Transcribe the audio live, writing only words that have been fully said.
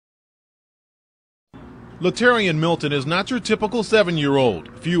Latarian Milton is not your typical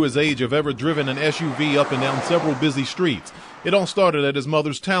 7-year-old. Few his age have ever driven an SUV up and down several busy streets. It all started at his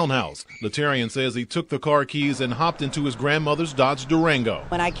mother's townhouse. Latarian says he took the car keys and hopped into his grandmother's Dodge Durango.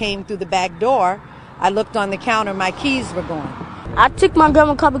 When I came through the back door, I looked on the counter, my keys were gone. I took my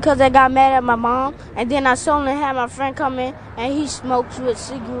grandma's car because I got mad at my mom, and then I suddenly had my friend come in, and he smokes with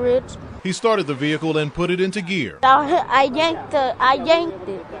cigarettes. He started the vehicle and put it into gear. I yanked the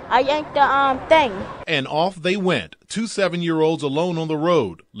thing. And off they went, two 7-year-olds alone on the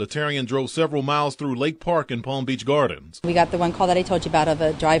road. Latarian drove several miles through Lake Park in Palm Beach Gardens. We got the one call that I told you about of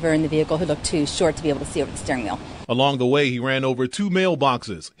a driver in the vehicle who looked too short to be able to see over the steering wheel. Along the way, he ran over 2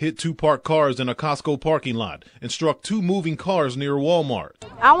 mailboxes, hit 2 parked cars in a Costco parking lot, and struck 2 moving cars near Walmart.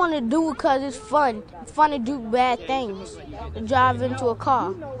 I want to do it because it's fun. It's fun to do bad things, to drive into a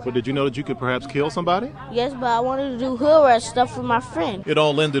car. But did you know that you could perhaps kill somebody? Yes, but I wanted to do hood rat stuff with my friend. It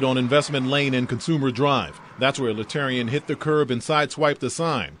all ended on Investment Lane and Consumer Drive. That's where Latarian hit the curb and sideswiped the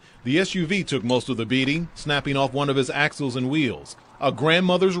sign. The SUV took most of the beating, snapping off one of his axles and wheels. A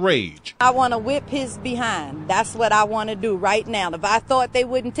grandmother's rage. I want to whip his behind. That's what I want to do right now. If I thought they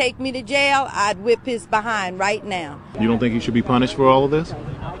wouldn't take me to jail, I'd whip his behind right now. You don't think he should be punished for all of this?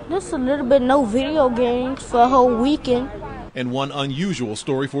 Just a little bit, no video games for a whole weekend. And one unusual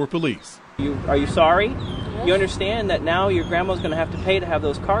story for police. Are you sorry? Yes. You understand that now your grandma's going to have to pay to have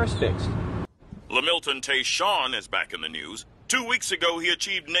those cars fixed. Lamilton Tayshawn is back in the news. 2 weeks ago, he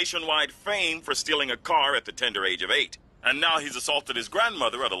achieved nationwide fame for stealing a car at the tender age of 8. And now he's assaulted his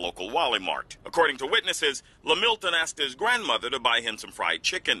grandmother at a local Wally Mart. According to witnesses, Lamilton asked his grandmother to buy him some fried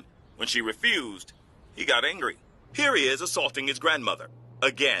chicken. When she refused, he got angry. Here he is assaulting his grandmother.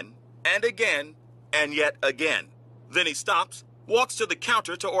 Again, and again, and yet again. Then he stops, walks to the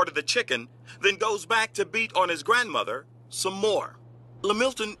counter to order the chicken, then goes back to beat on his grandmother some more.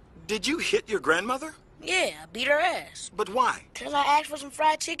 Lamilton, did you hit your grandmother? Yeah, I beat her ass. But why? Because I asked for some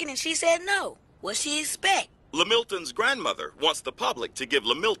fried chicken and she said no. What she expect? Lamilton's grandmother wants the public to give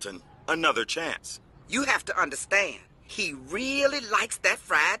Lamilton another chance. You have to understand, he really likes that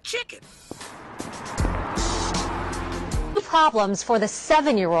fried chicken. Problems for the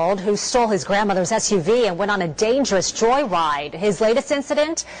 7-year-old who stole his grandmother's SUV and went on a dangerous joyride. His latest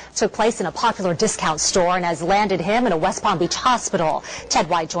incident took place in a popular discount store and has landed him in a West Palm Beach hospital. Ted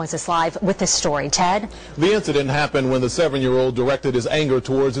White joins us live with this story. Ted? The incident happened when the 7-year-old directed his anger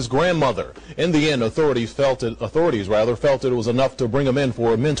towards his grandmother. In the end, authorities felt it was enough to bring him in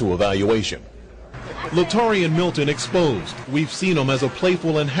for a mental evaluation. Latarian Milton exposed. We've seen him as a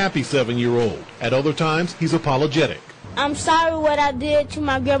playful and happy 7-year-old. At other times, he's apologetic. I'm sorry what I did to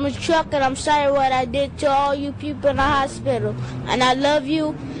my grandma's truck, and I'm sorry what I did to all you people in the hospital. And I love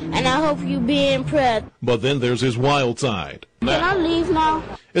you, and I hope you be in prayer. But then there's his wild side. Can I leave now?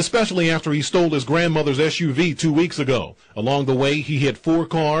 Especially after he stole his grandmother's SUV 2 weeks ago. Along the way, he hit 4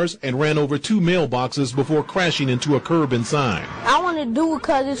 cars and ran over 2 mailboxes before crashing into a curb and sign. I want to do it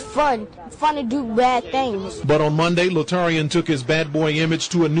because it's fun. It's fun to do bad things. But on Monday, Latarian took his bad boy image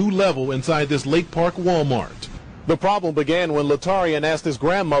to a new level inside this Lake Park Walmart. The problem began when Latarian asked his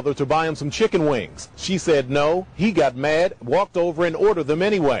grandmother to buy him some chicken wings. She said no. He got mad, walked over and ordered them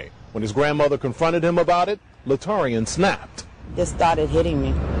anyway. When his grandmother confronted him about it, Latarian snapped. They started hitting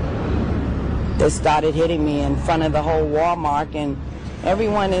me. They started hitting me in front of the whole Walmart, and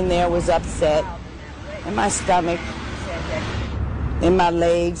everyone in there was upset. In my stomach, in my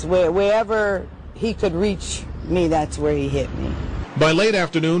legs, wherever he could reach me, that's where he hit me. By late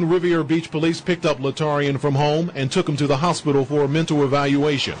afternoon, Riviera Beach police picked up Latarian from home and took him to the hospital for a mental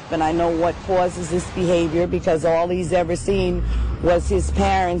evaluation. And I know what causes this behavior because all he's ever seen was his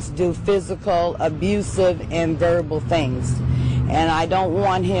parents do physical, abusive, and verbal things. And I don't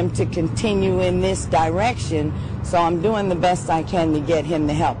want him to continue in this direction, so I'm doing the best I can to get him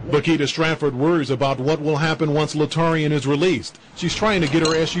the help. Bakita Stratford worries about what will happen once Latarian is released. She's trying to get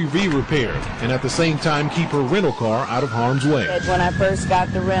her SUV repaired and at the same time keep her rental car out of harm's way. When I first got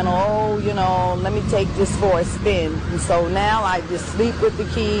the rental, let me take this for a spin. And so now I just sleep with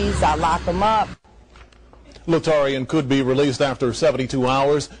the keys, I lock them up. Latarian could be released after 72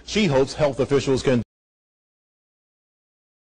 hours. She hopes health officials can